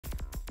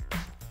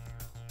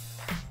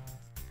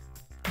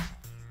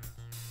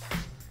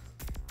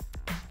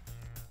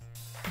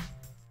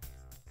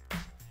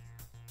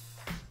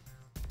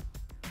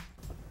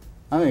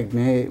I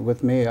think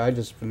with me,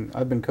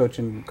 I've been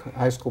coaching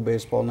high school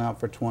baseball now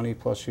for 20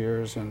 plus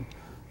years, and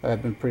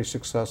I've been pretty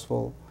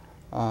successful.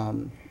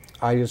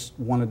 I just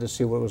wanted to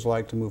see what it was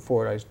like to move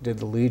forward. I did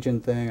the Legion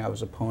thing. I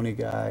was a pony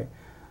guy.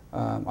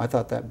 I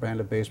thought that brand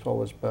of baseball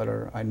was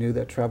better. I knew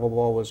that travel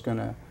ball was going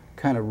to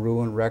kind of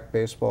ruin rec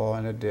baseball,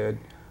 and it did.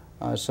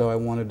 So I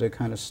wanted to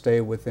kind of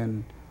stay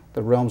within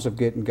the realms of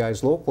getting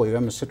guys locally.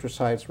 I'm a Citrus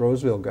Heights,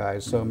 Roseville guy,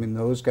 so I mean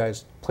those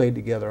guys played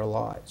together a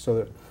lot.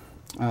 So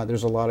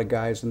there's a lot of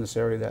guys in this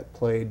area that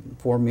played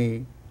for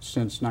me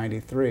since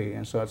 '93,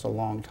 and so that's a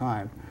long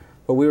time.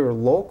 But we were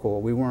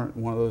local. We weren't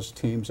one of those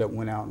teams that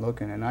went out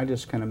looking. And I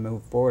just kind of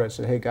moved forward. I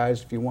said, hey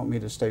guys, if you want me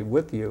to stay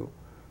with you,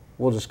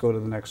 we'll just go to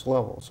the next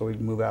level. So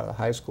we'd move out of the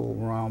high school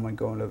realm and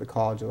go into the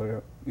college,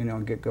 you know,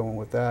 and get going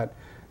with that.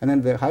 And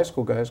then the high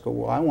school guys go,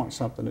 well, I want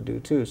something to do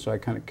too. So I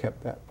kind of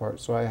kept that part.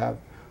 So I have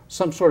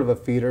some sort of a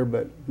feeder,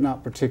 but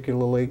not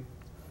particularly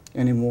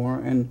anymore.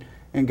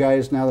 And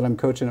guys, now that I'm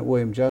coaching at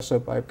William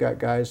Jessup, I've got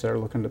guys that are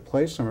looking to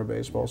play summer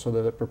baseball so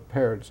that they're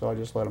prepared. So I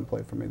just let them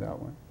play for me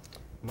that way.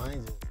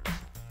 Mine's